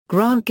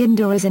Grant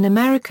Ginder is an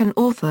American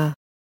author.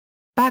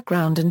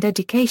 Background and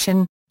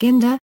education: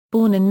 Ginder,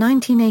 born in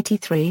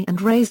 1983 and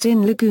raised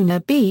in Laguna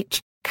Beach,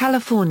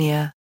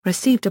 California,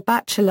 received a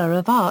Bachelor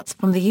of Arts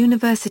from the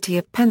University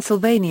of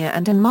Pennsylvania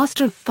and a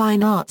Master of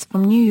Fine Arts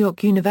from New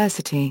York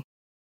University.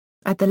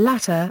 At the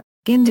latter,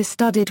 Ginder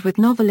studied with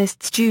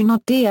novelists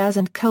Junot Diaz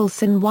and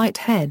Colson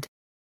Whitehead.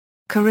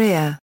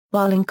 Career: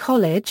 while in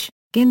college,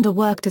 Ginder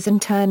worked as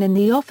intern in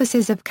the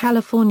offices of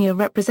California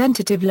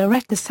Representative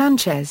Loretta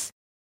Sanchez.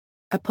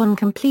 Upon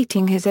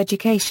completing his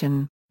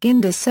education,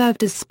 Ginder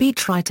served as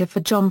speechwriter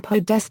for John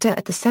Podesta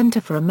at the Center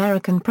for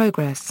American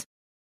Progress.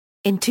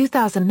 In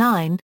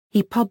 2009,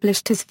 he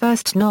published his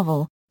first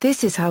novel,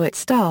 This Is How It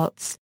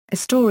Starts, a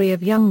story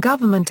of young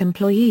government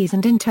employees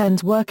and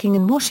interns working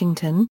in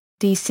Washington,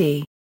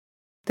 D.C.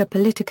 The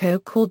Politico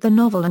called the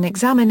novel an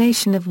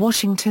examination of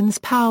Washington's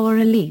power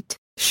elite,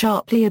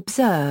 sharply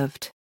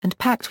observed, and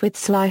packed with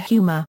sly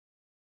humor.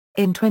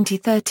 In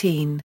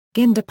 2013,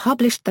 Ginder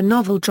published the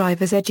novel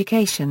Driver's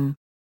Education.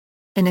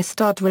 In a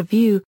stud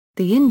review,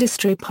 the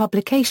industry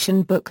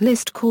publication Book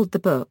List called the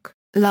book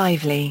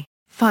lively,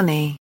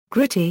 funny,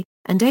 gritty,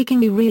 and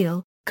achingly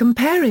real,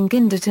 comparing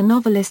Ginder to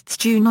novelists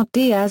Junot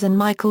Diaz and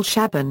Michael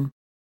Chabon.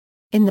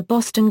 In the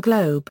Boston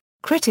Globe,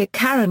 critic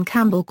Karen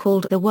Campbell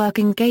called the work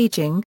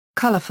engaging,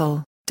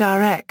 colorful,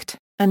 direct,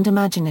 and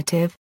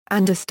imaginative,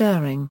 and a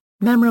stirring,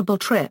 memorable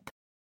trip.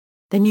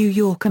 The New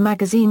Yorker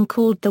magazine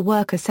called the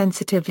work a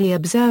sensitively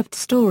observed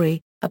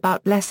story,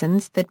 about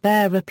lessons that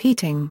bear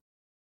repeating.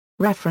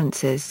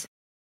 References.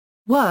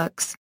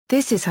 Works: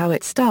 This Is How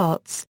It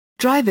Starts,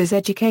 Driver's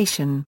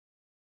Education.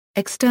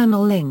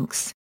 External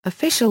links: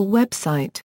 official website,